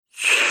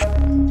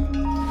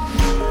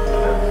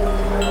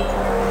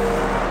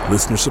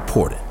Listener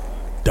supported.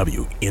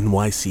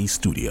 WNYC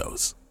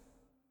Studios.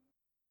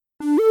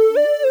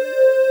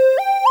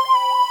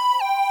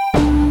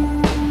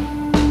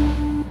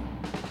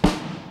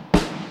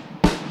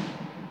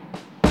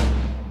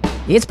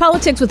 It's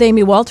Politics with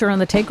Amy Walter on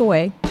The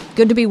Takeaway.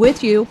 Good to be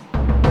with you.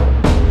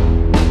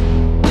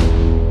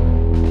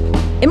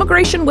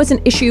 Immigration was an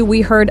issue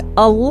we heard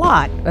a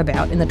lot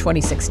about in the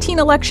 2016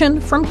 election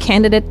from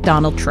candidate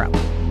Donald Trump.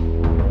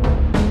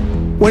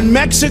 When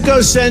Mexico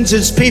sends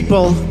its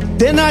people,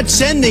 they're not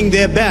sending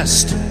their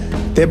best.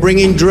 They're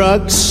bringing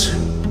drugs,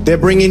 they're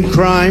bringing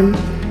crime,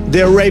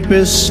 they're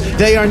rapists.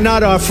 They are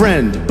not our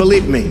friend,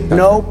 believe me.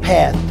 No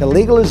path to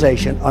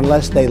legalization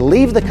unless they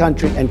leave the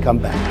country and come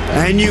back.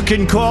 And you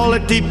can call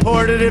it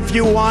deported if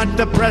you want.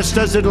 The press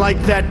doesn't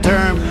like that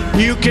term.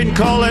 You can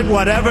call it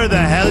whatever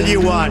the hell you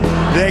want.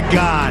 They're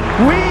gone.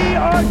 We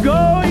are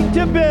going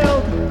to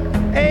build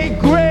a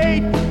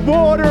great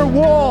border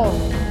wall.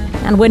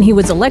 And when he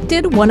was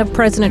elected, one of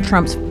President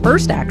Trump's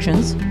first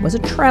actions was a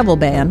travel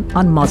ban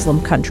on Muslim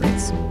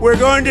countries. We're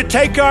going to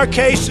take our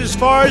case as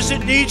far as it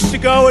needs to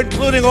go,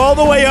 including all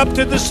the way up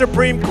to the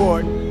Supreme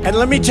Court. And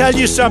let me tell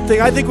you something.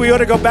 I think we ought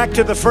to go back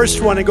to the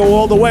first one and go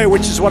all the way,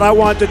 which is what I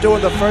wanted to do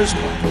in the first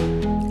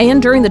one.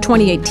 And during the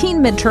 2018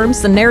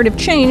 midterms, the narrative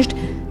changed,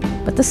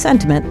 but the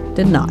sentiment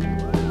did not.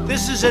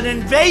 This is an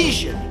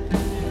invasion.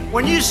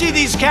 When you see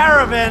these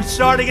caravans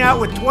starting out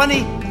with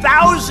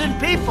 20,000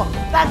 people,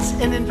 that's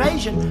an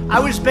invasion. I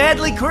was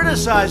badly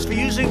criticized for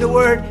using the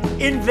word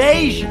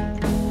invasion.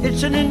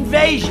 It's an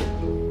invasion.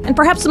 And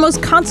perhaps the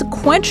most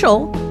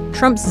consequential,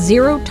 Trump's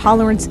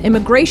zero-tolerance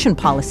immigration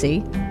policy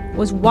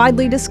was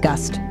widely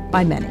discussed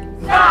by many.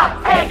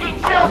 Stop taking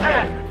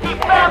children!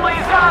 Keep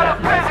families out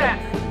of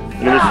prison!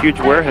 And in this huge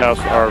warehouse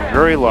are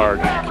very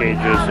large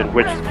cages in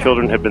which the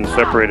children have been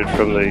separated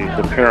from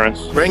the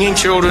parents. Bringing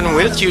children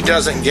with you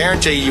doesn't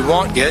guarantee you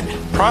won't get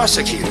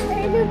prosecuted.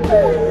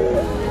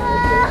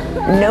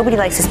 Nobody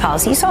likes this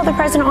policy. You saw the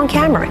president on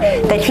camera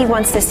that he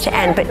wants this to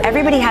end, but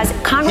everybody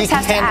Congress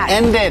has to act. He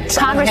can end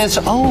it on his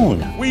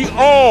own. We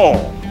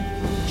all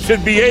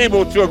should be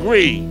able to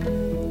agree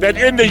that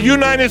in the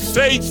United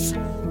States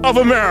of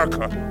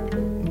America,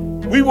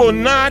 we will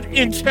not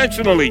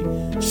intentionally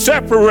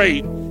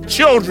separate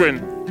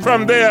children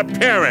from their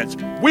parents.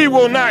 We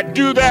will not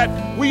do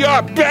that. We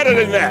are better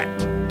than that.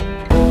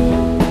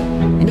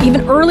 And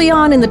even early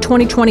on in the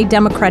 2020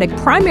 Democratic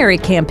primary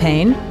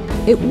campaign,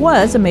 it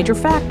was a major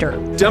factor.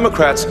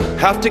 Democrats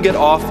have to get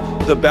off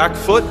the back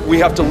foot. We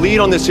have to lead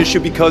on this issue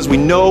because we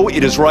know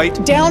it is right.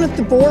 Down at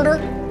the border,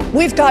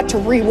 we've got to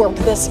rework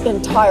this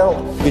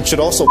entirely. It should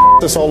also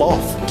this all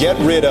off. Get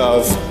rid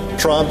of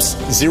Trump's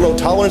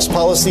zero-tolerance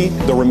policy,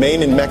 the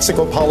Remain in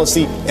Mexico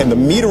policy, and the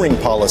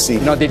metering policy.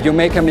 Now, did you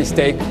make a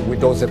mistake with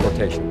those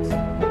deportations?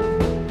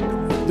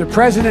 The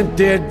president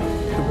did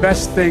the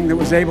best thing that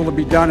was able to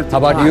be done at the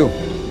time. How about you?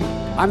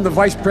 I'm the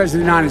vice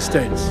president of the United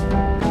States.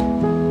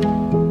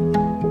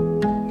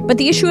 But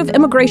the issue of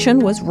immigration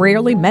was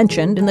rarely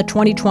mentioned in the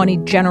 2020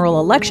 general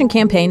election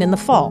campaign in the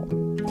fall.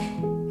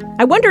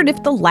 I wondered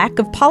if the lack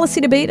of policy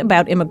debate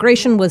about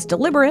immigration was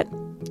deliberate,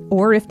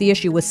 or if the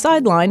issue was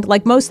sidelined,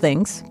 like most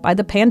things, by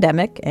the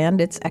pandemic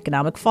and its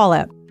economic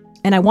fallout.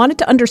 And I wanted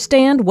to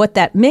understand what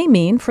that may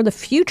mean for the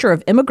future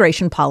of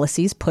immigration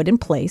policies put in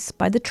place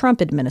by the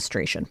Trump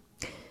administration.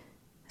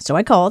 So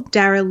I called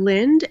Dara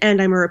Lind,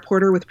 and I'm a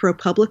reporter with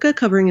ProPublica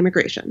covering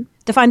immigration,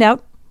 to find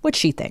out what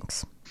she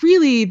thinks.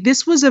 Really,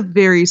 this was a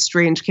very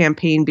strange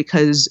campaign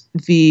because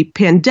the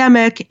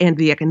pandemic and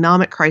the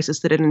economic crisis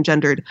that it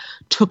engendered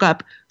took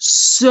up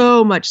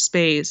so much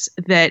space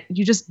that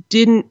you just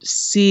didn't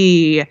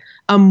see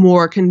a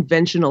more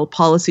conventional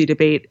policy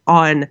debate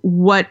on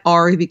what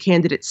are the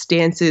candidates'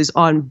 stances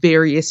on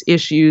various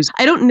issues.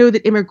 I don't know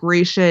that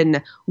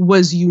immigration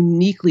was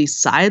uniquely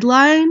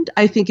sidelined.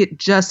 I think it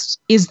just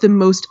is the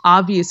most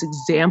obvious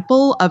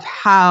example of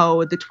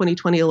how the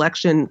 2020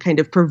 election kind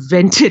of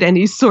prevented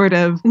any sort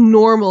of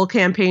normal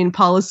campaign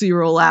policy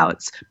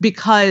rollouts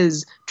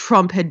because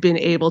Trump had been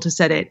able to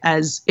set it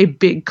as a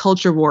big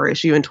culture war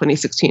issue in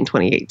 2016,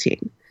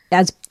 2018.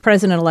 As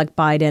President-elect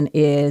Biden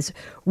is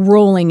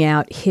rolling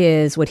out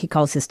what he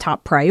calls his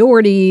top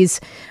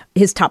priorities,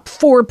 his top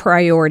 4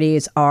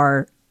 priorities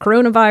are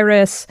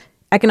coronavirus,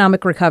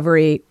 economic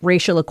recovery,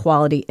 racial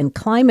equality, and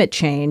climate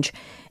change.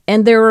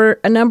 And there were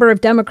a number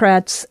of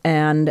Democrats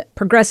and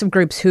progressive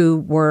groups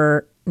who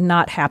were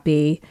not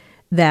happy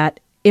that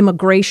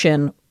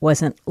immigration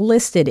wasn't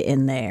listed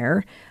in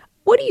there.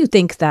 What do you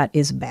think that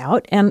is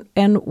about?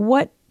 And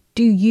what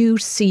do you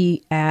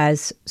see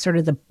as sort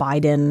of the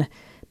Biden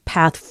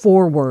path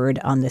forward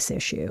on this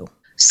issue?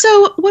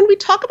 So when we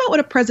talk about what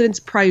a president's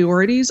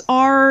priorities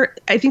are,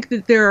 I think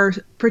that there are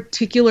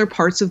particular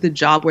parts of the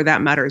job where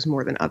that matters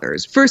more than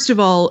others. First of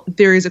all,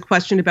 there is a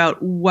question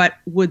about what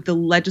would the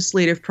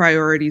legislative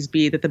priorities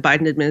be that the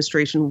Biden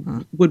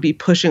administration would be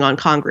pushing on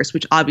Congress,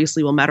 which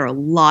obviously will matter a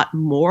lot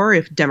more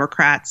if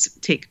Democrats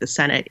take the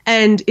Senate.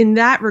 And in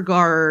that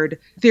regard,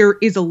 there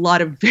is a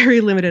lot of very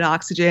limited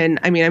oxygen.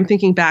 I mean, I'm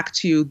thinking back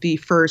to the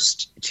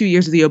first 2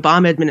 years of the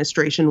Obama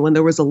administration when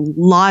there was a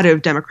lot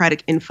of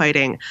Democratic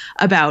infighting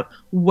about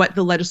what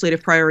the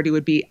legislative priority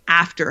would be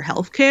after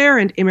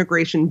healthcare, and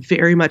immigration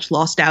very much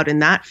lost out in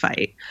that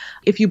fight.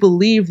 If you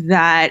believe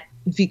that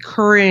the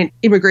current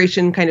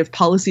immigration kind of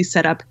policy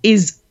setup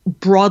is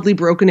broadly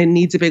broken and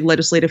needs a big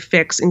legislative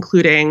fix,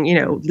 including,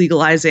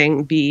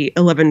 legalizing the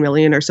 11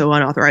 million or so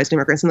unauthorized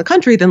immigrants in the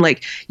country, then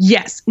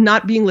yes,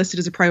 not being listed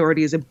as a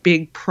priority is a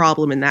big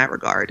problem in that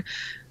regard.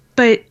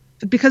 But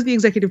because the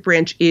executive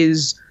branch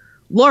is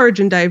large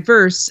and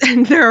diverse,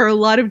 and there are a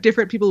lot of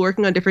different people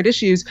working on different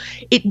issues,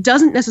 it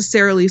doesn't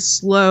necessarily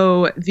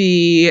slow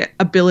the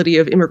ability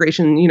of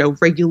immigration,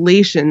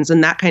 regulations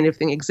and that kind of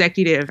thing,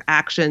 executive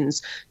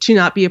actions, to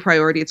not be a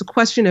priority. It's a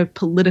question of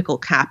political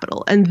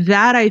capital. And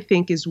that, I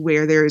think, is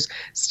where there's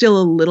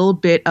still a little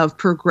bit of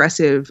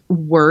progressive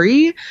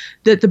worry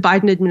that the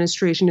Biden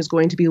administration is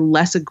going to be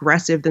less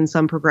aggressive than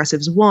some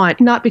progressives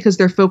want, not because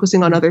they're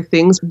focusing on other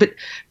things, but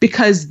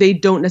because they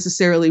don't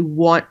necessarily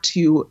want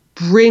to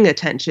bring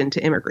attention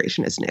to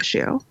immigration as an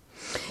issue.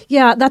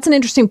 Yeah, that's an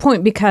interesting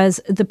point, because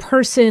the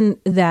person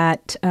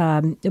that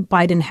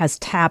Biden has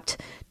tapped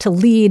to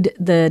lead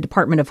the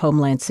Department of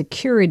Homeland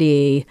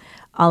Security,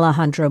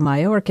 Alejandro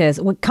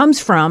Mayorkas, what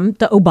comes from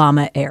the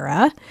Obama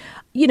era.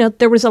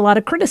 There was a lot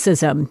of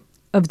criticism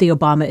of the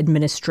Obama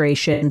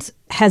administration's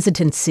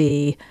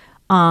hesitancy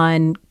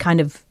on kind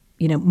of,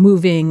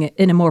 moving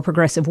in a more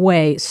progressive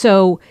way.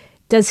 So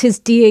does his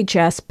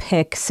DHS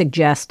pick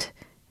suggest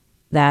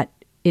that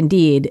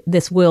indeed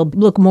this will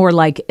look more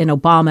like an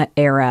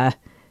Obama-era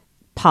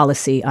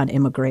policy on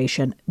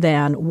immigration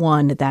than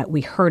one that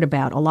we heard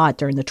about a lot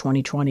during the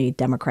 2020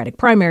 Democratic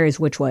primaries,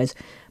 which was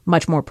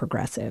much more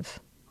progressive?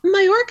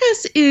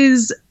 Mayorkas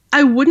is,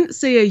 I wouldn't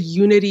say a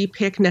unity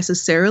pick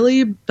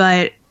necessarily,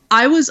 but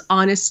I was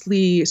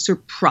honestly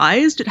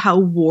surprised at how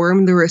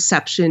warm the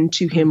reception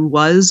to him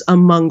was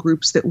among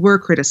groups that were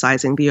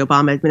criticizing the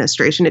Obama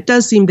administration. It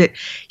does seem that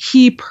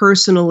he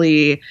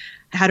personally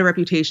had a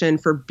reputation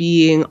for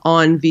being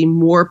on the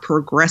more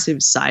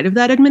progressive side of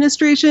that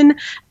administration.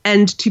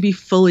 And to be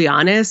fully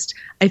honest,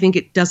 I think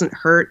it doesn't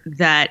hurt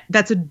that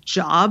that's a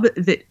job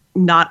that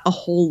not a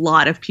whole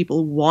lot of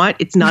people want.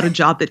 It's not a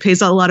job that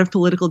pays a lot of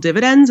political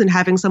dividends, and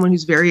having someone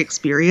who's very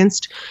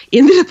experienced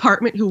in the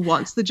department who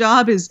wants the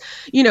job is,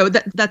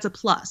 that's a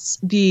plus.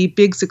 The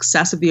big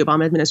success of the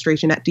Obama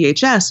administration at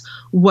DHS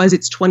was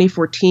its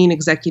 2014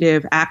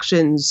 executive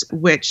actions,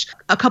 which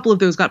a couple of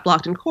those got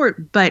blocked in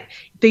court, but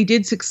they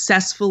did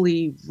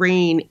successfully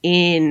rein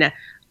in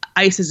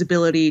ICE's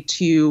ability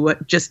to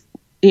just,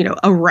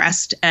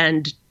 arrest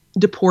and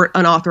deport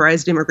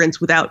unauthorized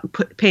immigrants without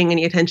paying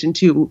any attention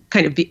to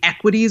kind of the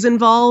equities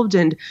involved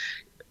and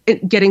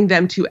getting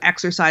them to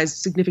exercise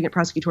significant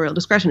prosecutorial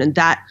discretion. And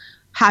that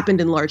happened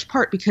in large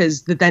part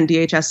because the then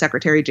DHS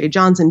Secretary Jeh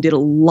Johnson did a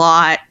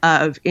lot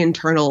of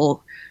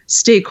internal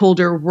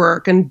stakeholder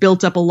work and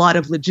built up a lot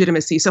of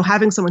legitimacy. So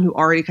having someone who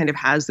already kind of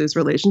has those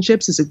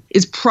relationships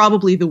is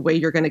probably the way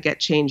you're going to get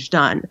change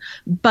done.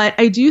 But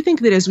I do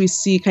think that as we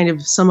see kind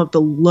of some of the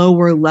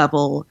lower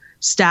level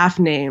staff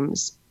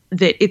names,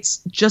 that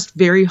it's just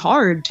very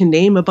hard to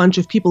name a bunch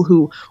of people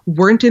who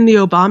weren't in the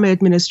Obama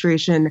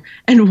administration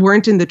and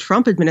weren't in the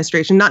Trump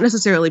administration, not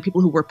necessarily people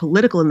who were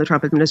political in the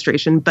Trump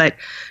administration, but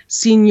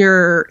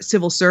senior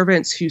civil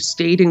servants who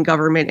stayed in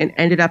government and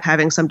ended up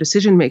having some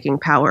decision-making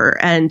power.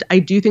 And I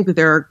do think that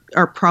there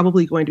are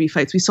probably going to be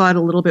fights. We saw it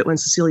a little bit when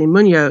Cecilia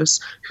Munoz,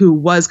 who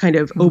was kind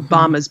of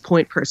Obama's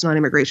point person on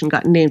immigration,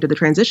 got named to the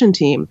transition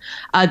team.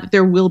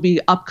 There will be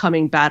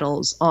upcoming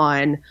battles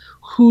on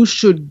who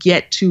should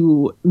get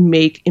to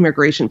make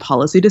immigration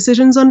policy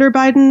decisions under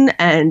Biden,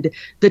 and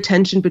the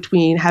tension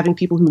between having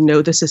people who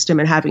know the system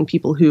and having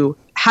people who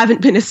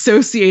haven't been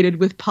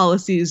associated with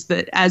policies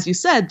that, as you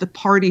said, the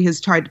party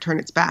has tried to turn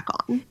its back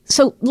on.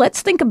 So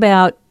let's think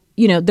about,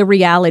 the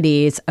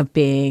realities of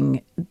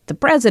being the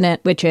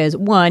president, which is,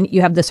 one,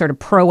 you have this sort of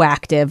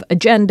proactive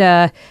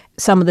agenda,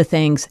 some of the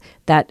things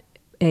that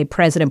a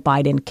President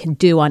Biden can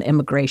do on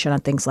immigration, on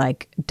things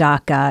like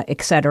DACA,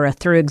 et cetera,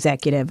 through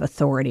executive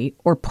authority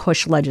or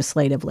push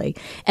legislatively.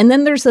 And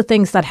then there's the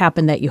things that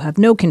happen that you have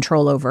no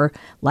control over,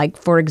 like,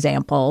 for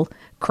example,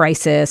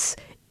 crisis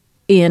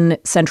in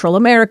Central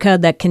America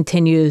that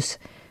continues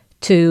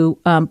to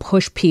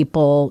push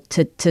people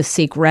to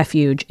seek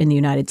refuge in the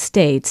United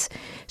States.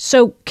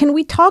 So can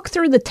we talk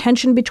through the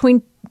tension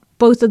between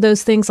both of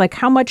those things? Like,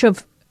 how much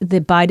of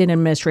the Biden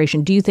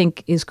administration do you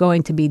think is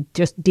going to be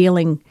just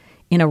dealing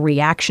in a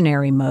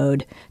reactionary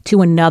mode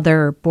to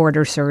another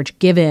border surge,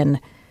 given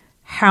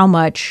how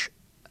much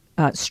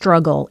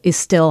struggle is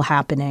still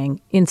happening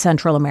in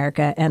Central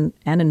America and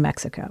in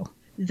Mexico?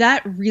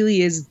 That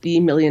really is the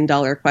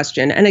million-dollar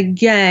question. And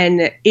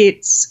again,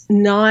 it's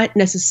not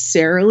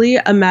necessarily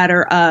a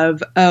matter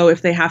of,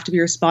 if they have to be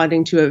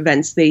responding to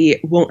events, they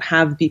won't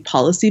have the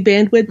policy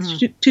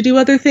bandwidth to do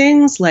other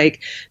things.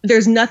 Like,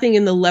 there's nothing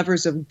in the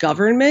levers of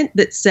government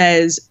that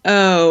says,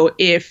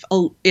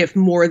 if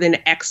more than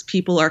X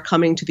people are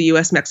coming to the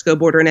U.S.-Mexico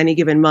border in any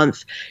given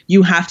month,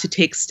 you have to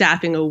take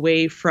staffing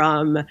away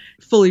from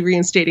fully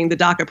reinstating the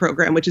DACA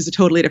program, which is a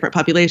totally different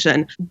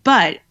population.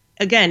 But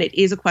again, it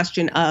is a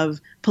question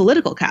of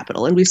political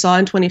capital. And we saw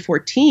in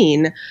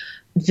 2014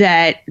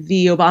 that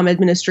the Obama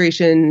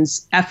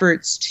administration's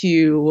efforts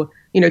to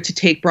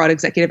take broad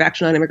executive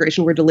action on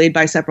immigration were delayed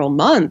by several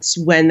months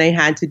when they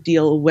had to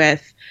deal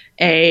with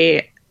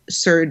a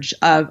surge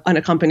of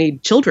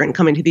unaccompanied children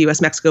coming to the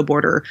U.S.-Mexico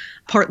border,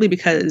 partly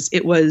because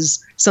it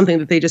was something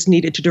that they just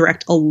needed to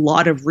direct a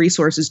lot of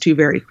resources to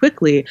very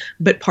quickly,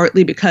 but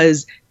partly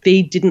because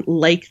they didn't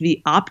like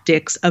the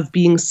optics of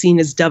being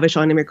seen as dovish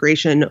on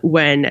immigration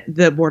when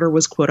the border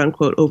was quote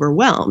unquote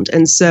overwhelmed.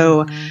 And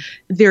so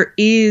there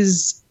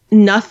is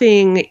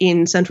nothing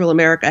in Central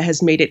America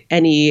has made it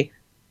any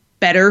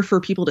better for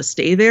people to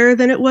stay there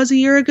than it was a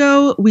year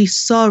ago. We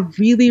saw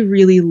really,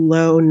 really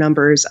low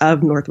numbers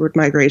of northward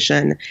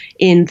migration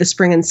in the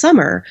spring and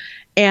summer.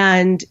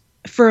 And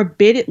for a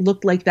bit, it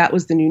looked like that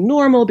was the new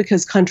normal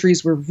because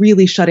countries were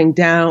really shutting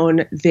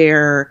down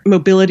their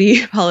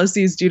mobility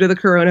policies due to the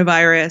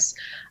coronavirus,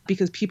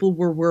 because people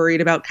were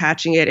worried about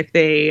catching it if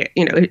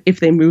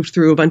they moved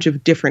through a bunch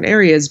of different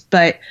areas.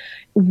 But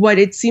what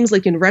it seems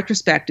like in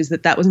retrospect is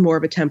that was more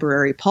of a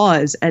temporary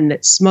pause, and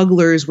that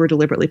smugglers were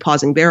deliberately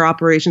pausing their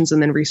operations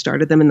and then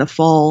restarted them in the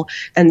fall.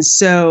 And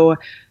so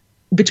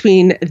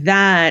between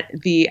that,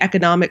 the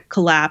economic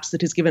collapse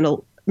that has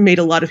made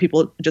a lot of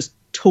people just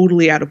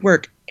totally out of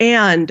work,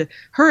 and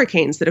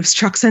hurricanes that have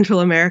struck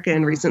Central America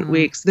in recent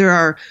weeks, there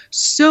are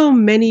so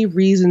many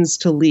reasons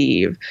to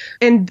leave.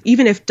 And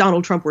even if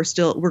Donald Trump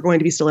were going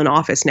to be still in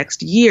office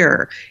next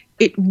year,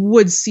 it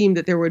would seem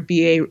that there would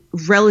be a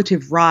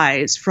relative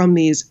rise from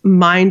these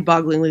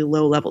mind-bogglingly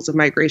low levels of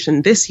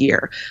migration this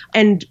year.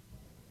 And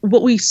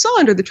what we saw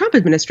under the Trump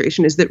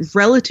administration is that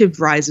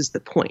relative rise is the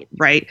point,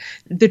 right?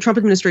 The Trump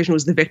administration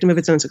was the victim of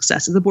its own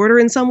success at the border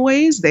in some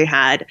ways. They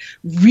had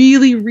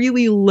really,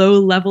 really low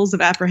levels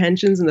of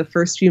apprehensions in the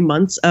first few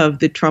months of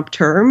the Trump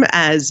term,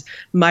 as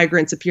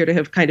migrants appear to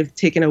have kind of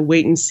taken a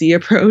wait-and-see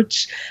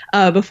approach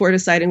before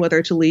deciding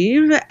whether to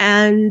leave.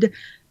 And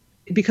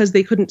because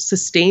they couldn't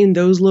sustain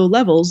those low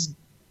levels,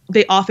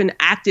 they often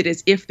acted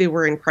as if they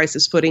were in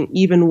crisis footing,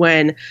 even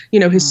when,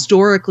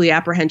 historically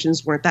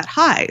apprehensions weren't that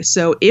high.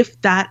 So if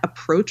that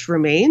approach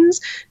remains,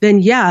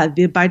 then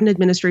the Biden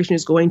administration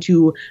is going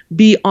to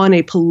be on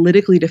a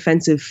politically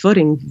defensive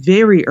footing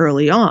very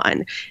early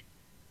on.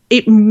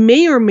 It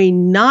may or may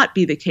not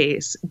be the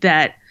case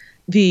that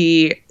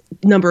the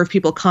number of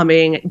people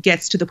coming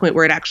gets to the point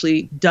where it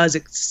actually does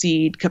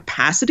exceed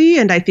capacity.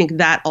 And I think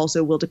that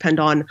also will depend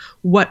on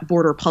what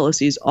border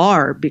policies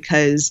are,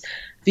 because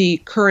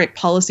the current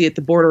policy at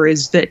the border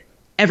is that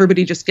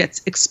everybody just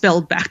gets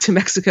expelled back to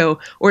Mexico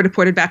or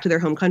deported back to their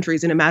home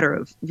countries in a matter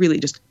of really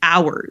just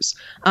hours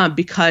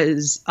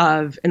because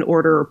of an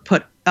order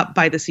put up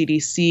by the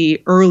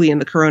CDC early in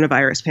the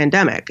coronavirus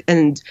pandemic.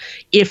 And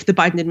if the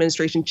Biden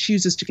administration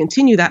chooses to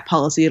continue that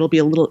policy, it'll be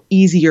a little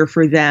easier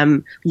for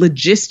them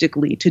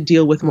logistically to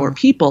deal with more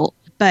people.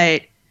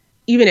 But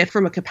even if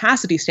from a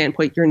capacity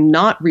standpoint, you're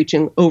not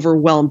reaching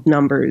overwhelmed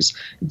numbers,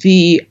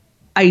 the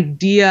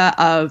idea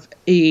of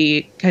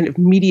a kind of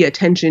media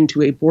attention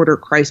to a border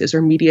crisis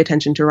or media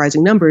attention to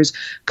rising numbers,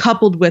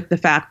 coupled with the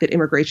fact that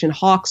immigration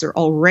hawks are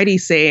already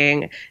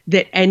saying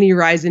that any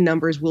rise in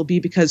numbers will be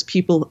because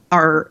people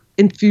are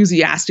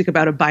enthusiastic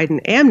about a Biden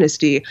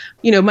amnesty,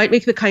 might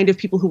make the kind of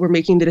people who were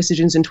making the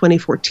decisions in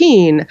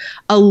 2014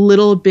 a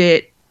little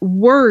bit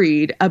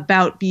worried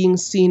about being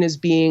seen as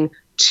being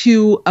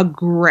too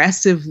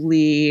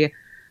aggressively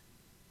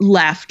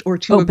left or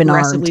too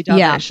aggressively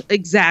dovish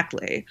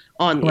exactly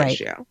on the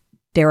issue.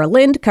 Dara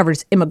Lind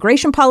covers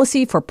immigration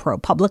policy for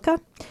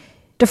ProPublica.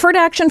 Deferred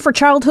Action for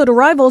Childhood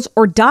Arrivals,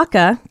 or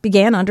DACA,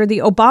 began under the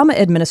Obama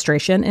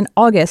administration in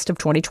August of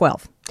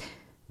 2012.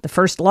 The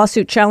first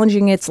lawsuit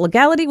challenging its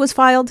legality was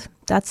filed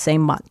that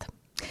same month.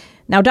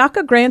 Now,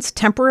 DACA grants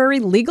temporary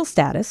legal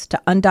status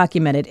to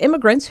undocumented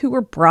immigrants who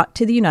were brought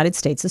to the United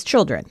States as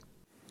children.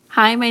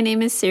 Hi, my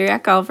name is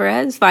Syriac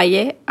Alvarez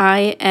Valle.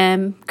 I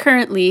am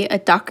currently a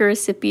DACA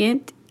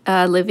recipient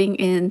living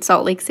in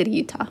Salt Lake City,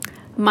 Utah.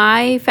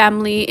 My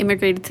family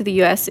immigrated to the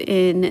U.S.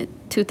 in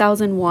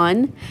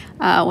 2001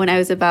 when I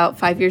was about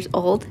 5 years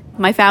old.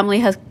 My family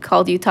has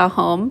called Utah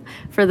home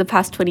for the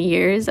past 20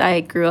 years.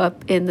 I grew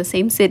up in the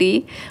same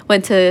city,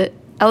 went to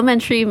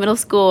elementary, middle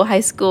school, high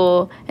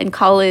school, and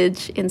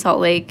college in Salt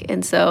Lake.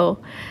 And so,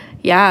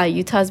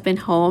 Utah's been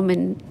home,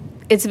 and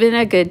it's been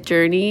a good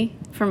journey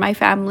for my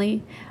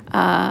family.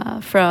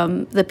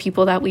 From the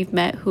people that we've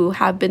met who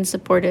have been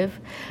supportive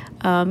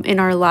in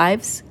our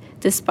lives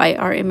despite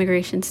our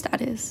immigration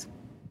status.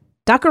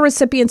 DACA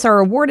recipients are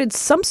awarded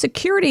some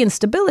security and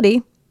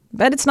stability,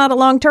 but it's not a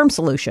long-term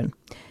solution.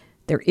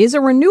 There is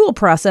a renewal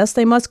process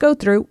they must go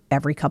through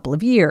every couple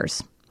of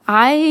years.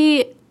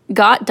 I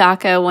got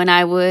DACA when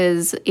I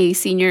was a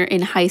senior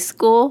in high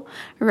school.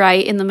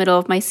 Right in the middle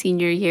of my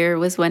senior year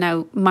was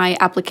when my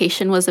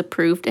application was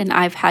approved, and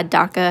I've had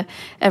DACA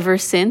ever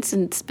since,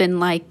 and it's been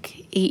like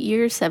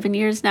 7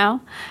 years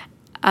now.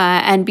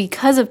 And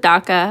because of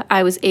DACA,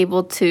 I was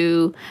able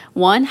to,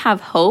 one,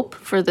 have hope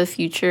for the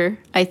future.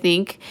 I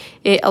think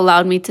it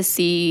allowed me to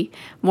see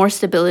more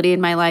stability in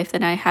my life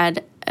than I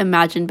had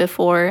imagined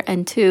before.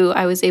 And two,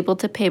 I was able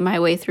to pay my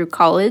way through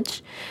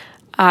college.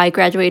 I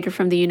graduated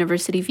from the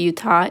University of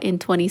Utah in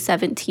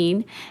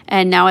 2017,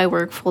 and now I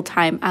work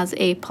full-time as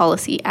a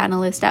policy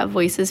analyst at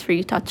Voices for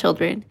Utah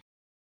Children.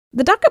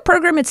 The DACA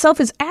program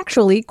itself is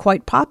actually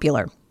quite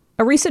popular.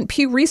 A recent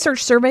Pew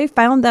Research survey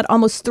found that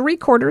almost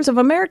 3/4 of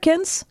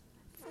Americans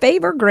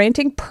favor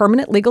granting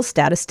permanent legal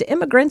status to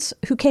immigrants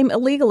who came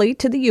illegally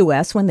to the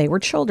U.S. when they were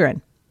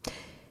children.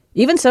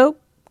 Even so,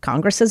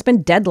 Congress has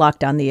been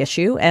deadlocked on the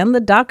issue, and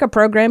the DACA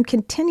program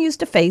continues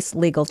to face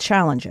legal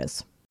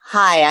challenges.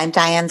 Hi, I'm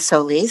Diane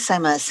Solis.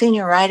 I'm a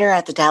senior writer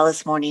at the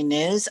Dallas Morning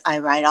News. I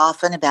write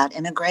often about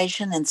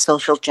immigration and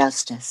social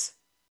justice.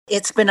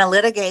 It's been a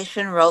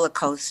litigation roller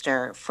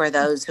coaster for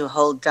those who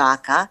hold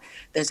DACA.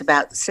 There's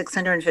about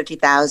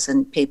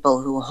 650,000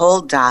 people who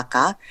hold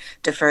DACA,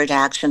 Deferred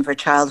Action for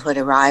Childhood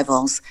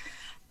Arrivals.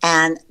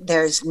 And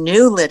there's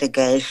new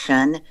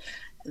litigation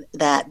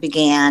that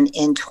began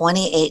in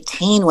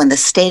 2018 when the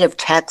state of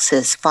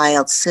Texas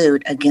filed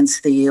suit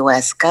against the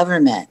U.S.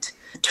 government.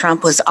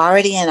 Trump was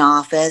already in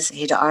office.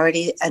 He'd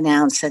already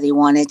announced that he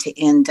wanted to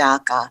end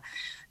DACA.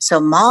 So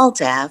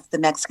MALDEF, the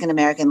Mexican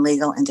American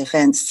Legal and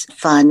Defense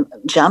Fund,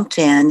 jumped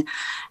in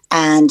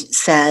and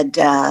said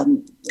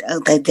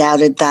they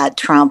doubted that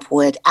Trump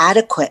would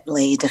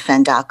adequately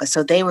defend DACA.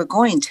 So they were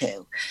going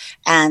to.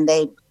 And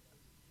they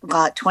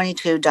got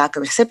 22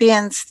 DACA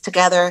recipients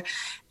together.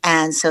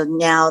 And so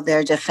now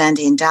they're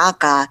defending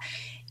DACA.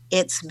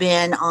 It's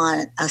been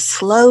on a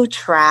slow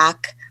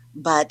track.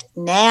 But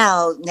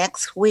now,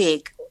 next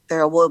week,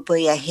 there will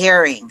be a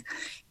hearing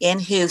in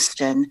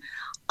Houston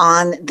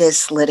on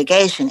this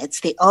litigation. It's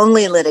the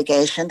only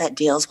litigation that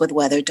deals with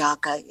whether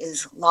DACA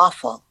is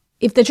lawful.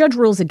 If the judge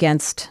rules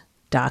against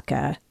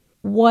DACA,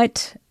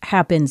 what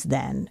happens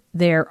then?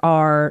 There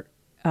are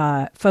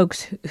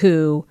folks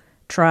who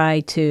try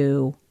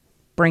to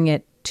bring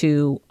it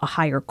to a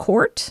higher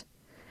court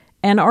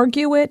and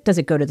argue it. Does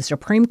it go to the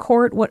Supreme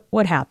Court?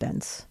 What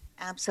happens?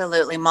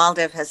 Absolutely.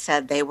 MALDEF has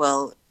said they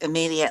will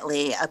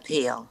immediately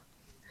appeal.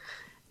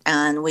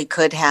 And we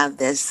could have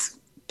this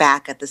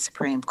back at the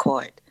Supreme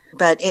Court.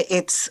 But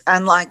it's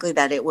unlikely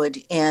that it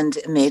would end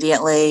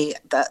immediately.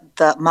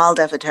 The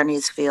MALDEF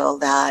attorneys feel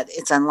that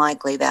it's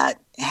unlikely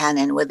that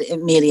Hannon would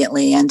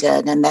immediately end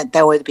it, and that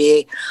there would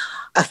be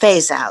a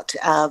phase out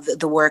of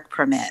the work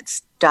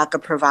permits.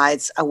 DACA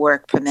provides a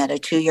work permit, a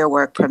 2-year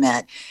work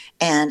permit,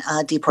 and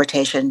a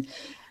deportation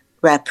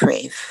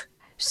reprieve.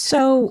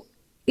 So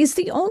is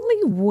the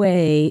only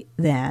way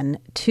then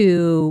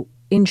to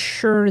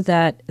ensure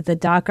that the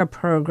DACA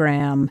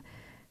program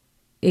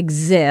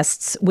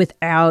exists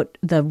without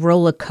the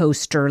roller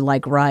coaster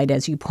like ride,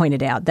 as you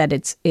pointed out, that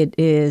it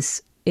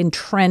is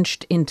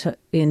entrenched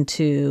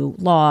into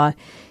law,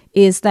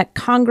 is that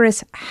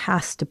Congress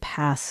has to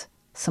pass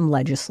some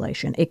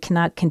legislation. It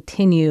cannot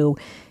continue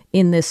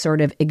in this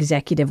sort of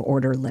executive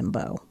order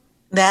limbo.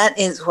 That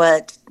is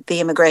what the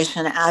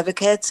immigration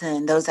advocates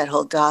and those that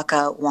hold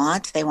DACA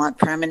want. They want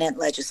permanent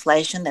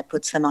legislation that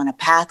puts them on a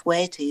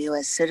pathway to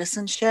U.S.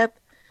 citizenship.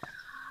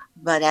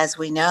 But as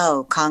we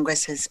know,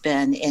 Congress has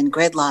been in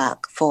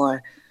gridlock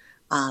for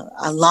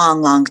a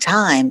long, long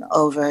time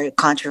over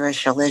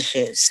controversial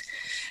issues.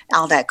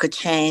 All that could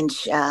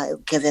change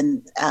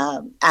given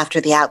after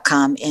the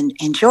outcome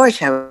in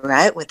Georgia,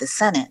 right, with the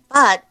Senate.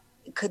 But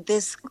could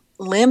this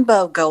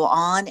limbo go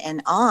on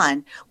and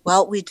on?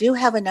 Well, we do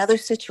have another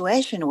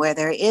situation where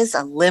there is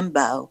a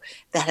limbo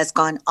that has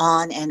gone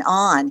on,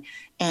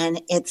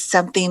 and it's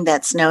something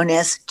that's known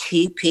as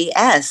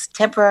TPS,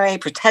 Temporary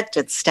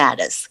Protected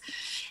Status.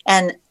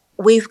 And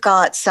we've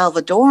got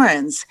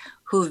Salvadorans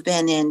who've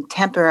been in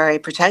temporary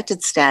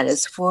protected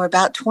status for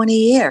about 20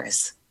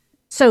 years.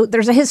 So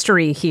there's a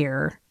history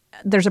here.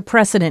 There's a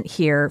precedent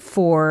here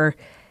for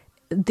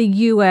the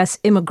U.S.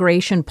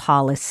 immigration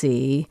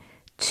policy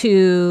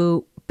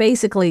to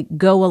basically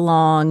go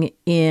along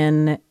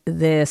in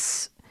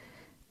this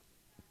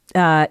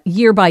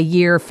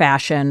year-by-year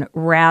fashion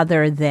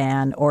rather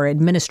than, or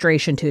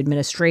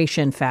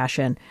administration-to-administration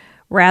fashion,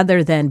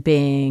 rather than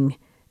being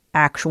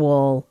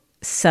actual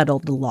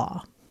settled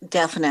law.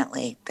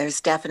 Definitely. There's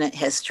definite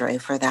history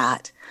for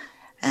that.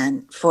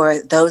 And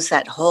for those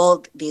that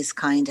hold these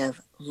kind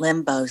of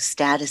limbo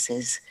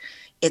statuses,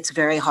 it's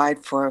very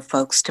hard for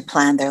folks to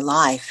plan their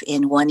life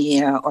in 1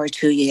 year or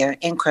 2 year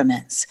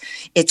increments.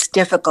 It's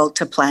difficult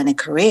to plan a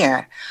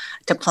career,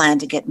 to plan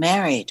to get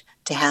married,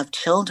 to have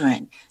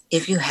children,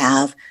 if you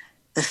have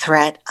the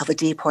threat of a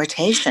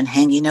deportation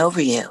hanging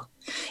over you.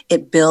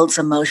 It builds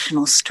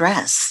emotional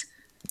stress.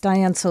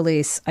 Diane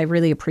Solis, I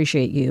really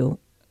appreciate you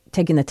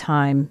taking the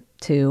time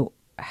to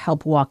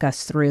help walk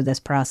us through this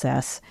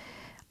process.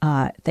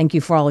 Thank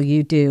you for all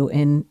you do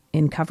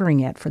in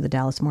covering it for the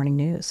Dallas Morning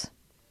News.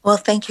 Well,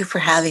 thank you for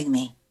having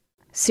me.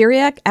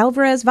 Cyriaque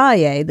Alvarez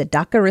Valle, the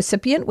DACA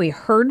recipient we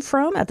heard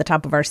from at the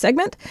top of our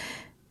segment,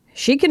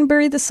 she can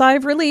breathe a sigh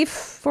of relief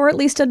for at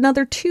least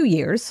another 2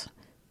 years.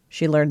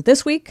 She learned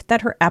this week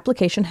that her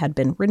application had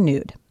been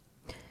renewed.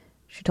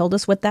 She told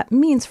us what that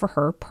means for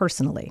her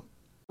personally.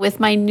 With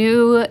my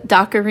new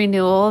DACA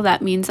renewal,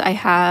 that means I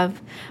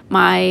have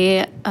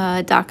my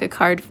DACA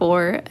card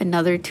for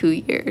another 2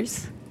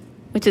 years,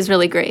 which is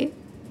really great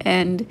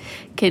and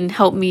can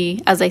help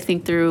me as I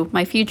think through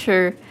my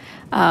future,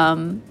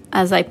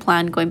 as I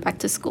plan going back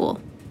to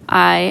school.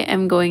 I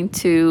am going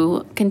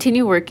to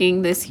continue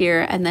working this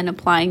year and then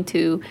applying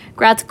to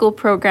grad school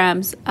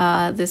programs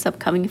this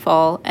upcoming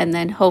fall, and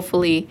then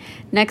hopefully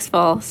next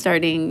fall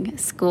starting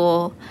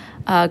school,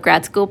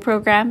 grad school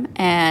program.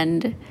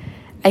 And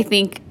I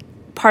think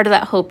part of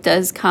that hope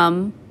does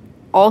come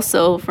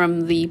also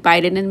from the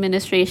Biden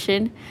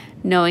administration,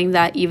 knowing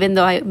that even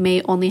though I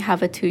may only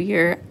have a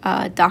 2-year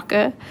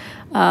DACA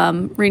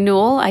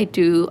renewal, I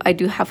do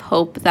have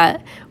hope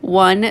that,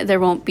 one, there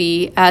won't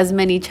be as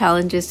many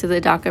challenges to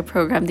the DACA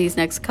program these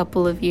next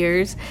couple of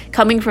years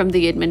coming from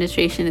the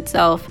administration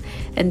itself,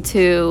 and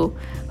two,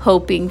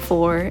 hoping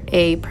for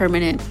a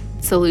permanent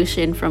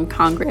solution from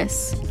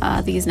Congress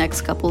these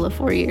next couple of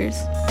 4 years.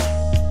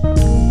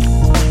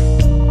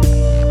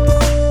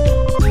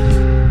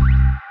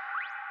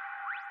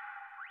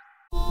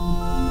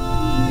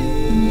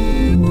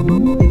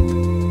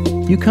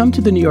 You come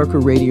to the New Yorker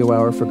Radio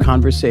Hour for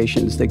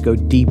conversations that go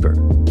deeper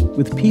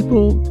with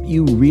people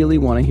you really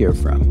want to hear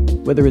from,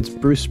 whether it's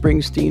Bruce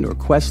Springsteen or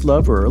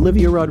Questlove or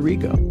Olivia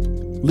Rodrigo,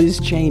 Liz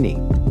Cheney,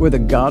 or the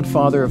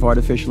godfather of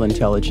artificial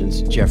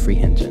intelligence, Geoffrey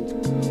Hinton,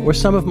 or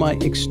some of my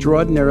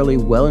extraordinarily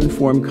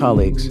well-informed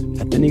colleagues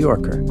at The New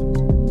Yorker.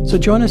 So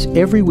join us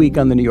every week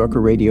on the New Yorker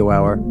Radio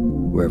Hour,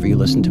 wherever you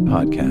listen to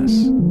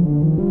podcasts.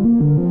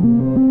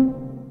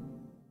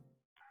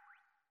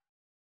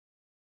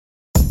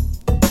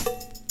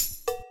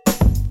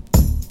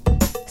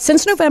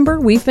 Since November,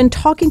 we've been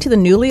talking to the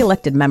newly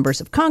elected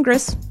members of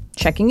Congress,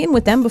 checking in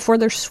with them before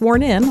they're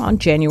sworn in on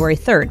January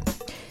 3rd.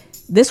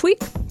 This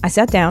week, I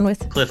sat down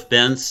with Cliff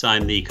Bentz.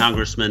 I'm the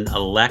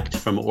congressman-elect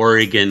from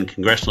Oregon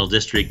Congressional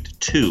District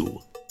 2.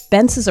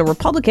 Bentz is a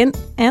Republican,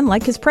 and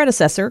like his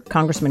predecessor,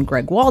 Congressman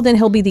Greg Walden,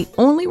 he'll be the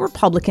only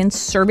Republican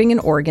serving in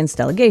Oregon's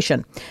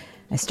delegation.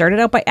 I started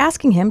out by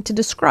asking him to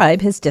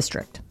describe his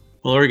district.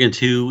 Well, Oregon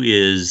 2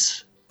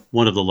 is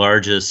one of the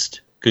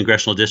largest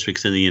congressional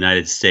districts in the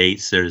United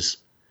States. There's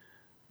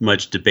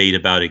much debate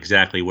about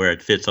exactly where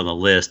it fits on the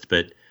list,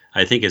 but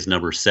I think it's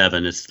number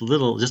 7. It's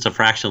just a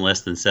fraction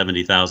less than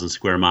 70,000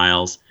 square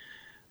miles.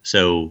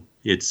 So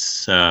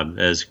it's,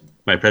 as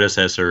my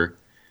predecessor,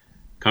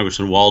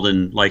 Congressman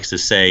Walden likes to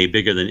say,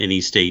 bigger than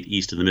any state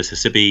east of the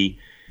Mississippi.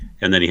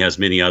 And then he has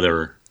many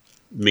other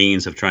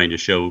means of trying to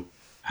show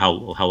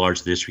how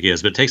large the district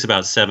is. But it takes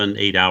about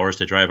 7-8 hours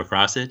to drive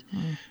across it.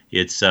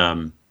 It's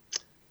a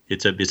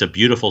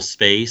beautiful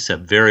space, a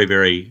very,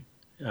 very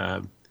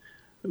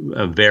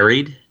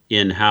varied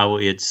in how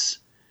its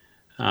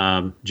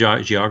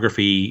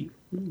geography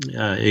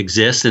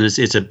exists, and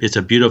it's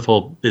a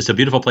beautiful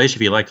place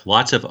if you like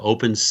lots of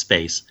open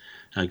space,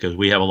 because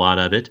we have a lot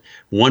of it.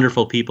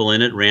 Wonderful people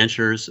in it,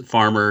 ranchers,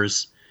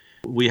 farmers.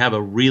 We have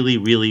a really,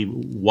 really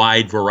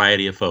wide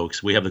variety of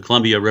folks. We have the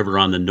Columbia River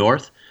on the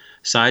north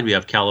side. We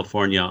have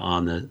California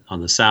on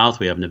the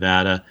south. We have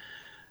Nevada,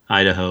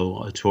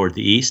 Idaho toward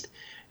the east.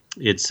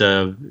 It's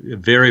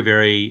very,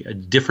 very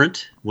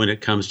different when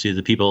it comes to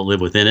the people that live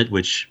within it,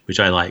 which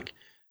I like.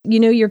 You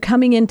know, you're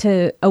coming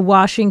into a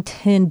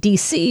Washington,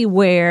 D.C.,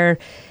 where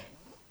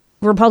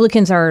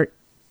Republicans are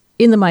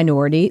in the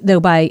minority, though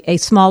by a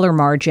smaller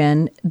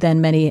margin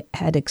than many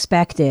had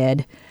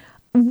expected.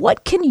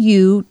 What can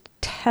you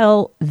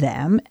tell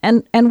them,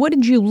 and what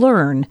did you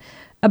learn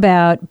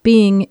about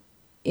being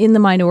in the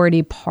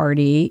minority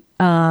party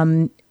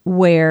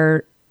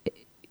where,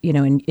 you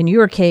know, in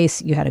your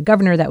case, you had a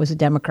governor that was a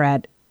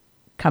Democrat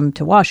come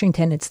to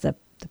Washington. It's the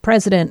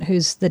president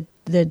who's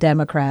the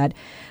Democrat.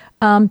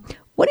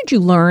 What did you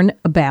learn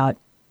about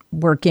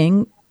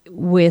working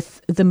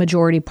with the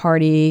majority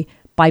party,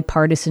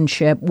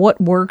 bipartisanship?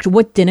 What worked?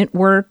 What didn't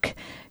work?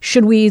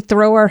 Should we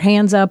throw our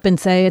hands up and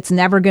say it's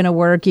never going to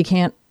work? You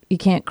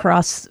can't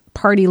cross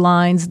party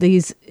lines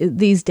these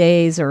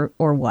days, or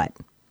what?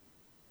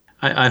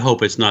 I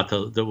hope it's not the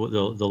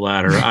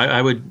latter.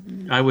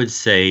 I would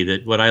say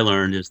that what I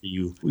learned is that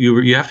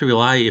you have to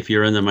rely, if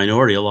you're in the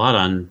minority, a lot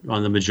on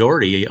the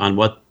majority, on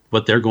what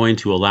they're going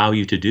to allow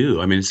you to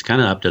do. I mean, it's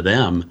kind of up to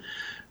them.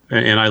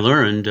 And I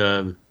learned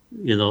in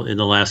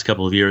the last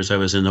couple of years I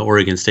was in the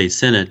Oregon State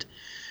Senate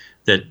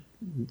that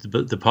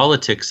the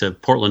politics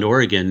of Portland,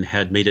 Oregon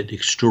had made it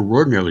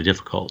extraordinarily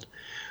difficult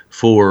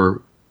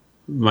for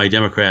my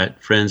Democrat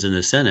friends in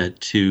the Senate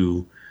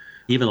to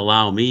even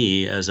allow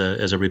me as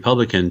a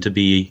Republican to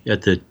be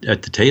at the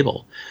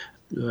table.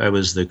 I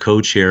was the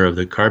co-chair of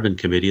the Carbon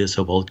Committee, the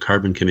so-called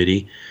Carbon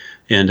Committee,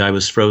 And I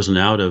was frozen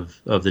out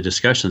of the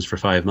discussions for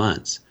 5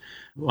 months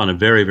on a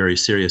very, very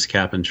serious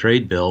cap and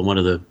trade bill, one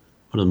of the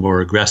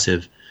more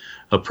aggressive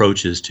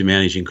approaches to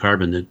managing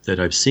carbon that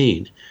I've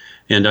seen.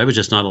 And I was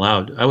just not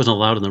allowed. I wasn't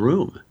allowed in the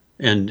room.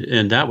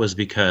 And that was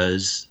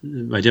because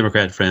my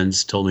Democrat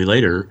friends told me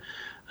later,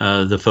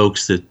 the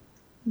folks that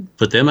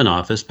put them in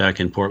office back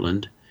in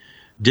Portland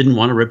didn't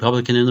want a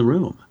Republican in the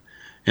room.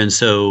 And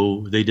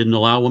so they didn't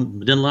allow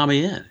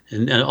me in.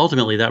 And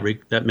ultimately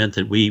that meant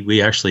that we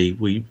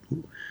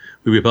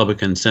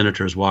Republican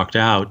senators walked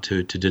out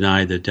to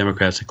deny the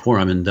Democrats a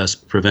quorum and thus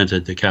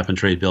prevented the cap and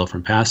trade bill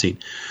from passing.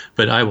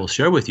 But I will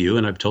share with you,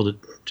 and I've told it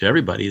to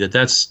everybody, that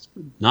that's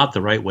not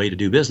the right way to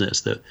do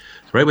business. The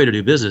right way to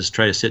do business is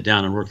try to sit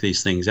down and work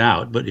these things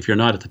out. But if you're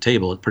not at the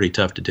table, it's pretty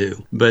tough to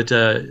do. But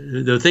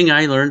the thing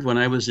I learned when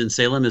I was in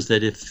Salem is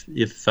that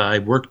if I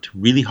worked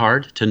really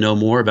hard to know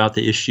more about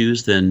the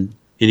issues than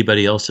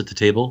anybody else at the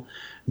table,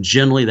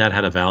 generally that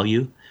had a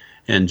value.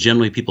 And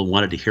generally people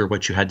wanted to hear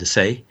what you had to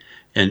say.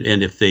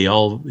 And if they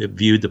all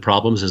viewed the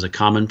problems as a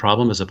common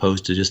problem as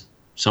opposed to just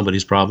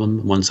somebody's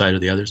problem, one side or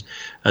the other's,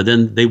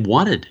 then they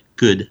wanted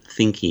good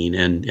thinking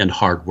and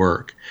hard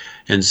work.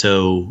 And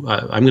so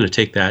I'm going to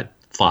take that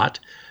thought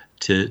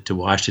to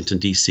Washington,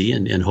 D.C.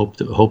 and hope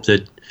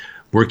that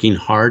working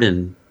hard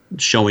and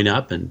showing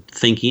up and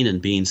thinking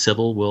and being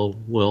civil will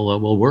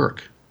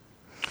work.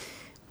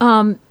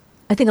 I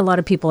think a lot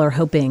of people are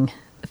hoping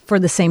for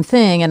the same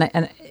thing,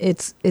 and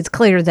it's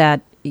clear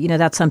that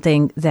that's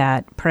something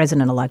that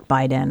President-elect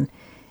Biden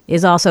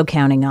is also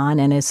counting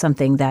on, and is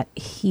something that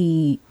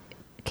he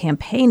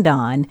campaigned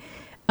on.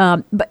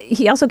 But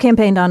he also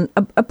campaigned on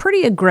a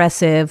pretty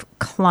aggressive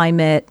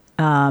climate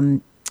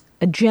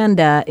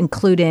agenda,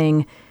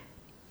 including,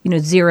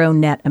 zero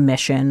net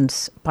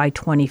emissions by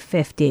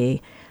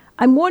 2050.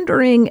 I'm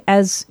wondering,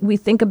 as we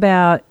think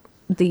about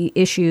the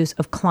issues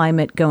of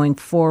climate going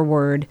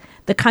forward,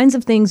 the kinds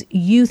of things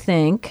you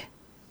think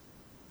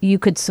you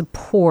could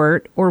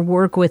support or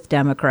work with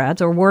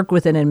Democrats or work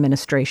with an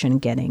administration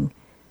getting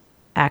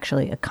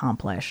actually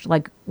accomplished.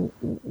 Like,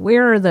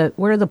 where are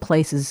the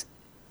places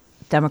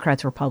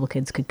Democrats,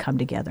 Republicans could come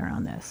together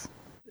on this?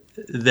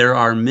 There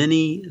are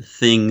many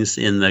things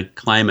in the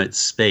climate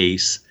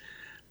space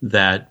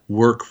that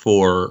work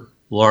for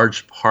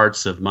large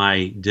parts of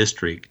my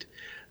district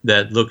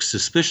that look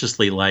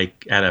suspiciously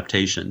like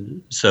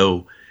adaptation.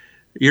 So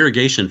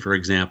irrigation, for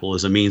example,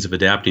 is a means of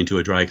adapting to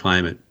a dry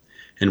climate.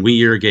 And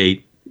we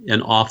irrigate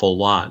an awful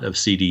lot of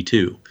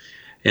CD2.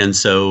 And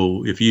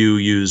so if you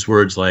use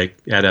words like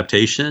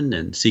adaptation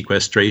and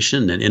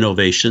sequestration and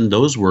innovation,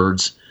 those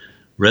words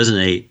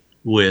resonate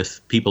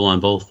with people on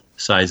both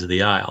sides of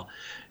the aisle.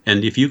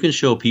 And if you can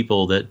show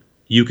people that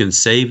you can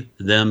save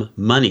them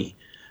money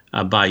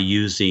by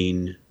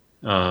using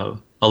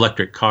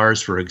electric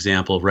cars, for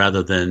example,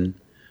 rather than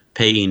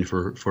paying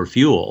for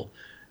fuel,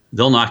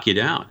 they'll knock you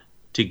down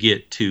to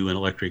get to an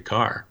electric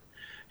car.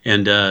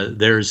 And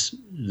there's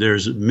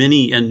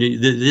many, and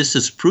this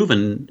is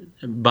proven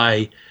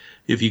by,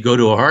 if you go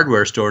to a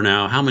hardware store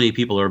now, how many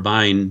people are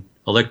buying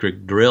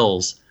electric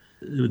drills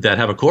that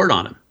have a cord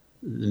on them?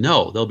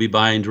 No, they'll be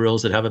buying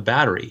drills that have a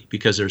battery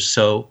because they're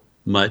so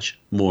much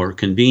more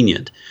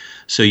convenient.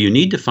 So you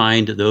need to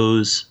find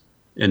those,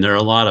 and there are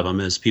a lot of them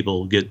as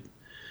people get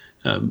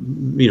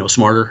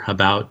smarter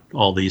about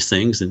all these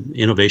things and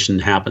innovation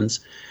happens,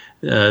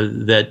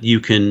 that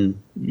you can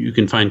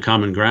find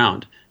common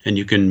ground. And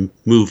you can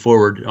move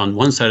forward. On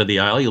one side of the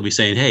aisle, you'll be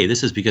saying, hey,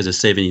 this is because it's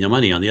saving you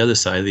money. On the other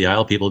side of the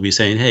aisle, people will be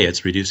saying, hey,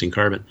 it's reducing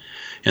carbon.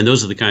 And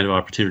those are the kind of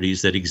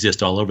opportunities that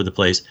exist all over the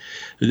place.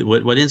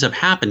 What ends up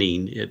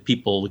happening,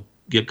 people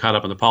get caught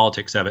up in the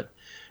politics of it.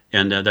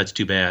 And that's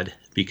too bad,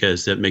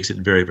 because that makes it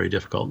very, very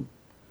difficult.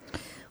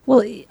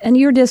 Well, and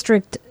your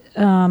district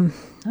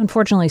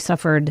unfortunately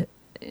suffered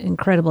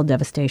incredible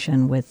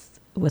devastation with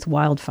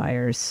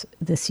wildfires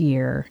this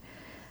year.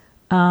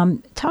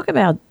 Talk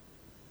about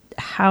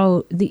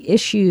how the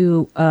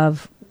issue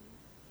of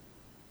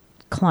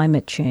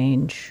climate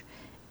change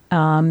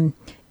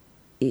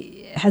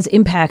has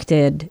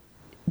impacted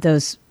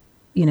those,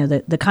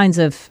 the kinds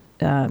of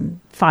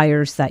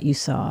fires that you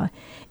saw,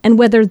 and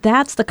whether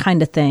that's the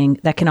kind of thing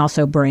that can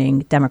also bring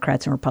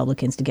Democrats and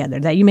Republicans together.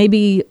 That you may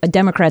be a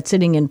Democrat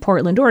sitting in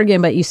Portland,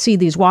 Oregon, but you see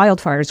these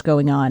wildfires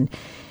going on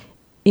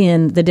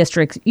in the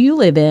districts you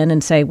live in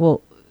and say,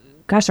 well,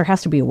 gosh, there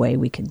has to be a way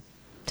we can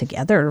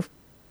together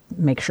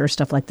make sure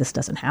stuff like this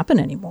doesn't happen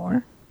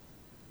anymore.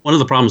 One of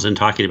the problems in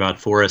talking about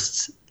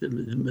forests,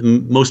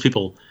 most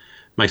people,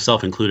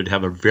 myself included,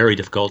 have a very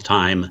difficult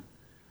time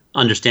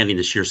understanding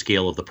the sheer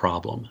scale of the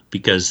problem,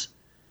 because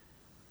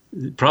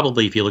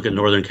probably if you look at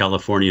Northern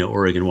California,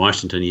 Oregon,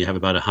 Washington, you have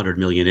about 100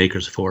 million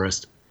acres of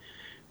forest.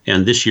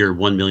 And this year,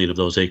 1 million of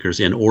those acres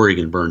in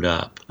Oregon burned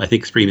up. I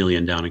think 3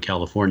 million down in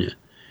California.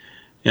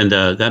 And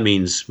that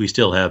means we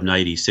still have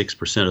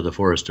 96% of the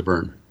forest to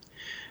burn.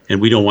 And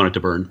we don't want it to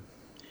burn.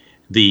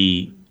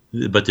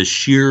 But the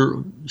sheer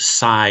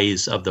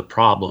size of the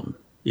problem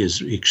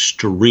is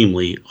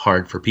extremely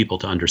hard for people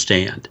to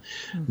understand.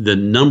 The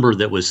number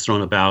that was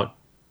thrown about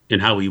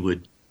and how we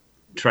would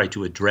try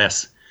to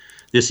address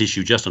This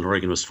issue just in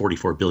Oregon was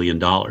 $44 billion.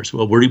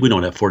 Well, we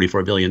don't have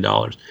 $44 billion.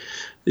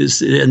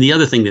 And the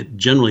other thing that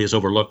generally is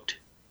overlooked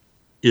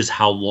is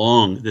how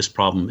long this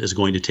problem is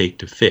going to take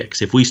to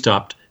fix. If we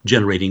stopped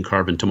generating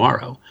carbon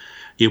tomorrow,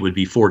 it would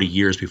be 40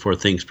 years before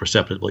things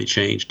perceptibly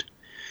changed.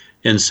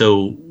 And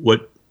so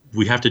what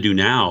we have to do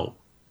now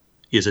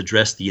is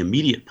address the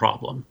immediate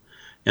problem.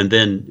 And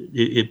then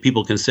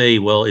people can say,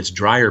 well, it's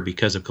drier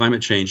because of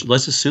climate change.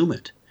 Let's assume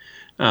it.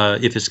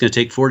 If it's going to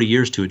take 40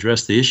 years to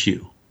address the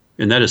issue,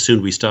 and that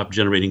assumed we stop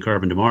generating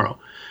carbon tomorrow,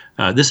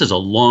 this is a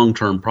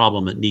long-term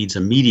problem that needs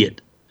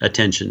immediate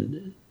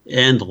attention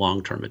and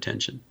long-term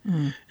attention.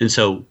 And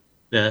so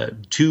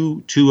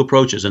two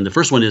approaches. And the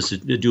first one is to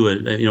do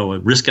a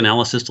risk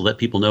analysis to let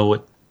people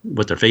know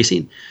what they're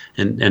facing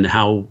and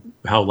how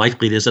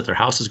likely it is that their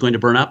house is going to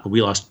burn up.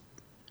 We lost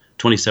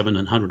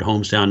 2,700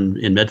 homes down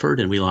in Medford,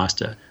 and we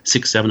lost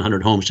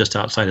 600-700 homes just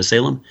outside of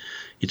Salem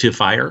to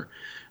fire.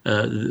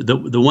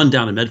 The one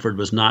down in Medford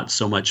was not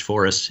so much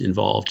forest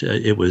involved.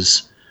 It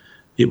was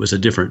a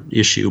different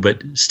issue,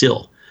 but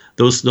still,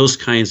 those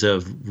kinds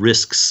of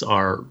risks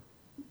are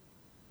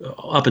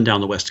up and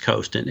down the West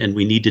Coast, and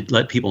we need to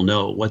let people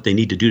know what they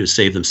need to do to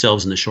save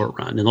themselves in the short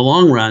run. In the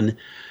long run,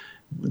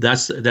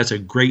 that's a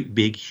great,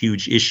 big,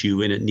 huge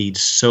issue, and it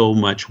needs so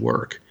much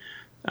work.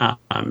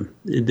 And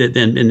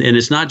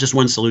it's not just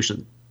one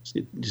solution.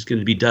 It's going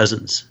to be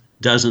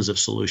dozens of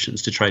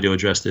solutions to try to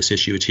address this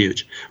issue. It's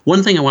huge.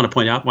 One thing I want to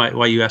point out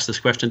why you asked this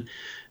question,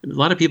 a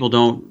lot of people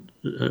don't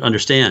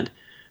understand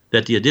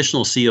that the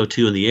additional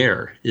CO2 in the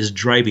air is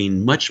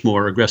driving much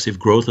more aggressive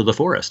growth of the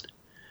forest.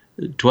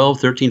 12,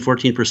 13,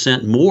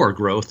 14% more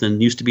growth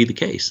than used to be the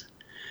case,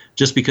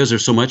 just because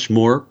there's so much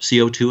more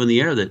CO2 in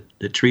the air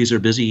that trees are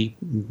busy,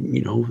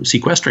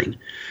 sequestering.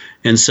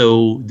 And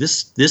so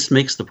this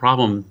makes the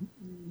problem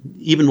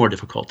even more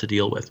difficult to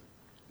deal with.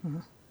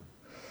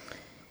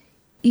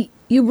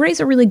 You raise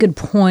a really good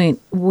point,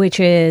 which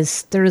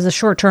is there is a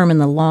short term and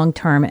the long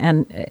term.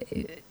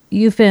 And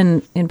you've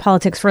been in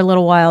politics for a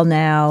little while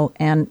now,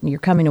 and you're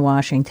coming to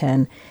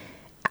Washington.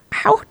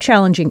 How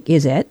challenging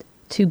is it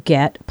to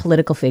get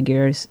political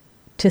figures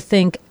to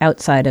think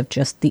outside of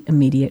just the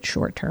immediate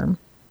short term?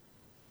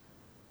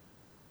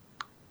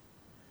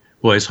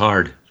 Well, it's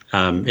hard.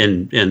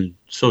 And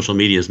social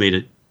media has made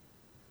it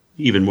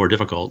even more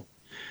difficult.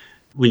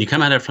 When you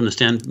come at it from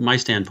my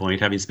standpoint,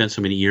 having spent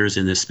so many years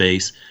in this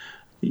space,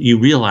 you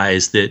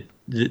realize that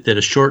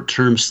a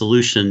short-term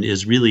solution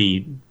is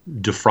really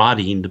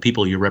defrauding the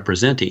people you're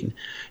representing.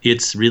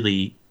 It's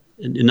really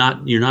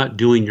you're not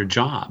doing your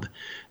job.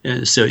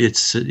 So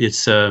it's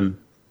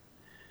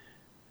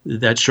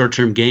that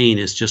short-term gain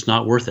is just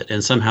not worth it.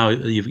 And somehow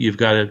you've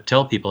got to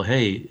tell people,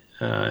 hey,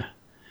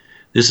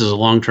 this is a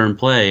long-term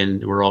play,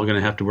 and we're all going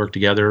to have to work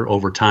together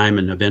over time,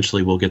 and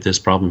eventually we'll get this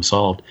problem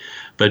solved.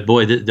 But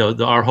boy,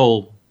 our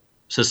whole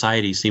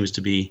society seems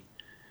to be,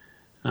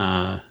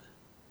 they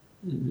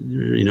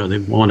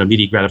want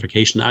immediate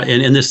gratification.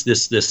 And this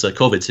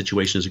COVID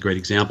situation is a great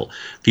example.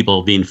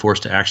 People being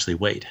forced to actually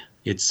wait.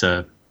 It's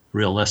a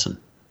real lesson.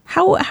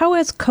 How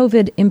has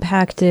COVID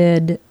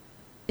impacted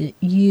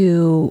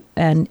you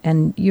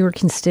and your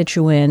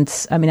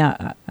constituents? I mean,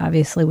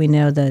 obviously we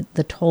know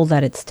the toll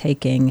that it's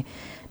taking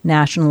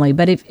nationally,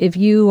 but if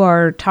you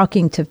are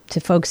talking to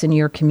folks in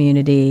your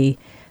community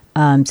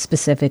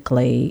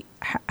specifically,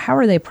 how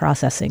are they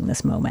processing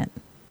this moment?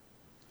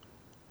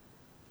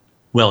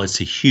 Well,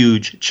 it's a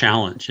huge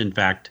challenge. In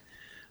fact,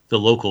 the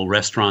local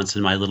restaurants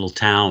in my little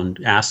town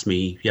asked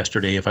me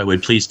yesterday if I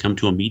would please come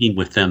to a meeting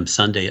with them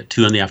Sunday at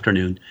 2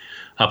 p.m.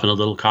 up in a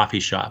little coffee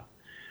shop.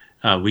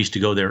 We used to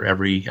go there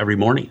every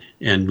morning,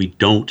 and we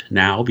don't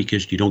now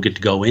because you don't get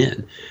to go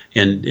in.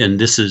 And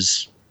this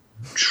is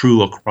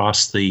true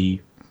across the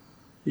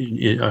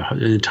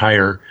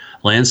entire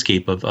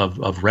landscape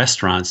of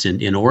restaurants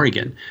in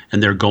Oregon,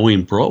 and they're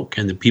going broke,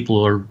 and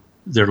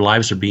their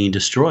lives are being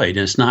destroyed.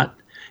 And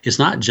it's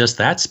not just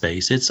that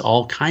space; it's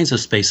all kinds of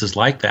spaces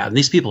like that. And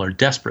these people are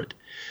desperate,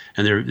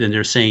 and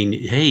they're saying,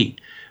 "Hey,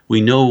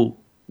 we know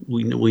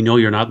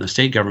you're not in the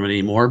state government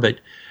anymore, but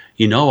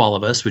you know all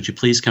of us. Would you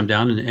please come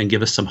down and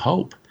give us some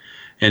hope?"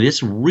 And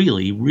it's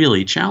really,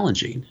 really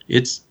challenging.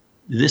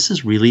 This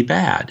is really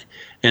bad,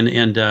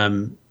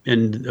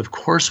 and of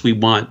course we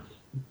want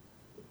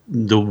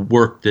the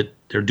work that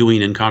they're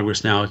doing in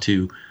Congress now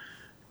to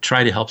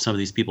try to help some of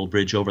these people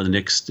bridge over the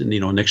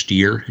next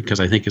year, because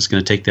I think it's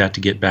going to take that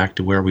to get back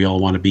to where we all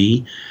want to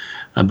be.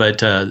 But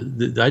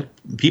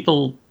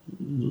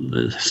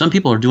some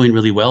people are doing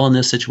really well in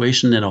this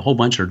situation, and a whole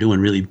bunch are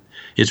doing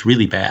it's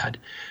really bad.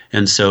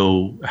 And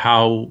so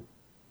how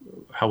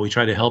we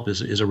try to help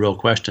is a real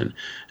question.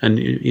 And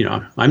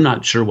I'm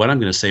not sure what I'm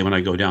going to say when I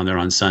go down there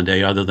on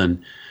Sunday, other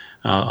than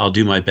I'll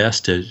do my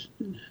best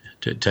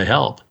to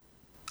help.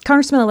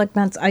 Congressman-elect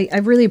Bentz, I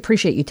really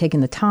appreciate you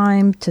taking the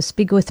time to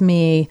speak with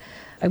me.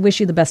 I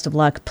wish you the best of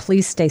luck.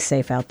 Please stay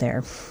safe out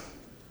there.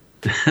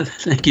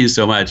 Thank you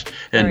so much.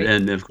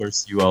 And of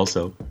course, you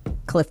also.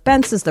 Cliff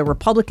Bentz is the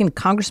Republican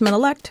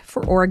congressman-elect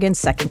for Oregon's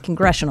 2nd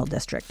Congressional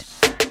District.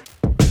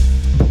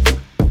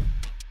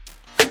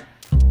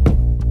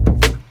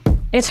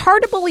 It's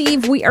hard to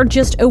believe we are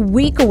just a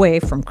week away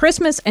from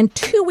Christmas and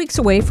 2 weeks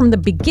away from the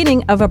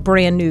beginning of a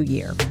brand new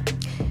year.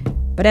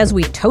 But as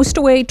we toast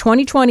away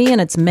 2020 and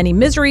its many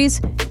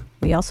miseries,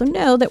 we also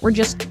know that we're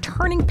just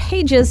turning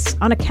pages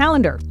on a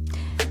calendar.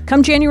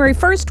 Come January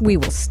 1st, we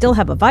will still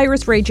have a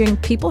virus raging,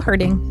 people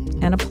hurting,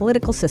 and a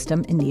political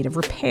system in need of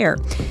repair.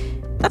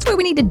 That's why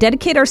we need to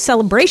dedicate our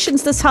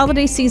celebrations this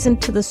holiday season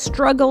to the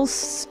struggles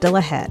still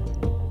ahead.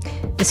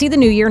 To see the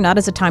new year not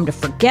as a time to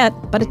forget,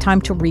 but a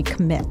time to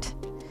recommit.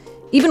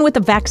 Even with the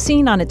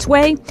vaccine on its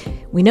way,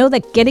 we know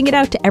that getting it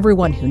out to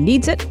everyone who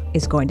needs it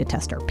is going to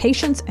test our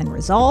patience and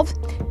resolve,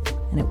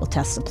 and it will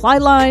test supply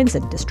lines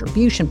and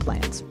distribution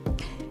plans.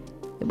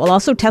 It will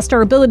also test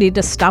our ability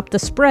to stop the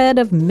spread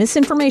of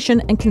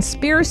misinformation and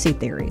conspiracy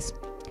theories.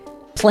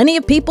 Plenty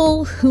of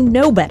people who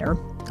know better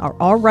are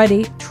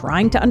already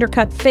trying to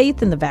undercut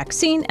faith in the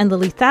vaccine and the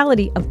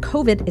lethality of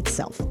COVID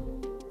itself.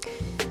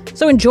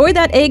 So enjoy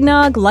that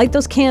eggnog, light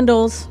those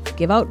candles,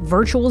 give out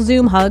virtual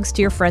Zoom hugs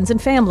to your friends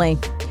and family.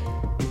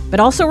 But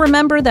also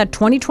remember that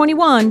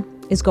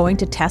 2021 is going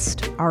to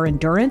test our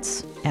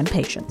endurance and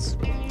patience.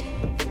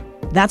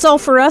 That's all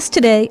for us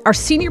today. Our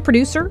senior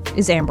producer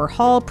is Amber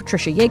Hall.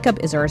 Patricia Jacob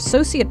is our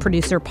associate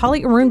producer.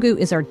 Polly Irungu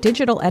is our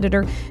digital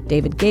editor.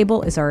 David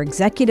Gable is our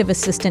executive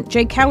assistant.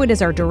 Jay Cowett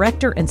is our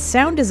director and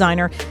sound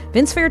designer.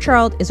 Vince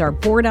Fairchild is our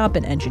board op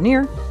and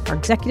engineer. Our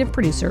executive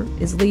producer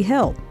is Lee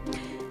Hill.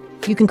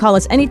 You can call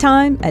us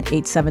anytime at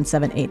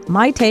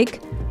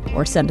 8778-MY-TAKE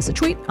or send us a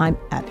tweet. I'm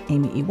at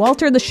Amy E.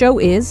 Walter. The show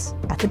is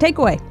At The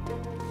Takeaway.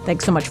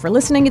 Thanks so much for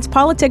listening. It's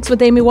Politics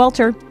with Amy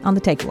Walter on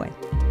The Takeaway.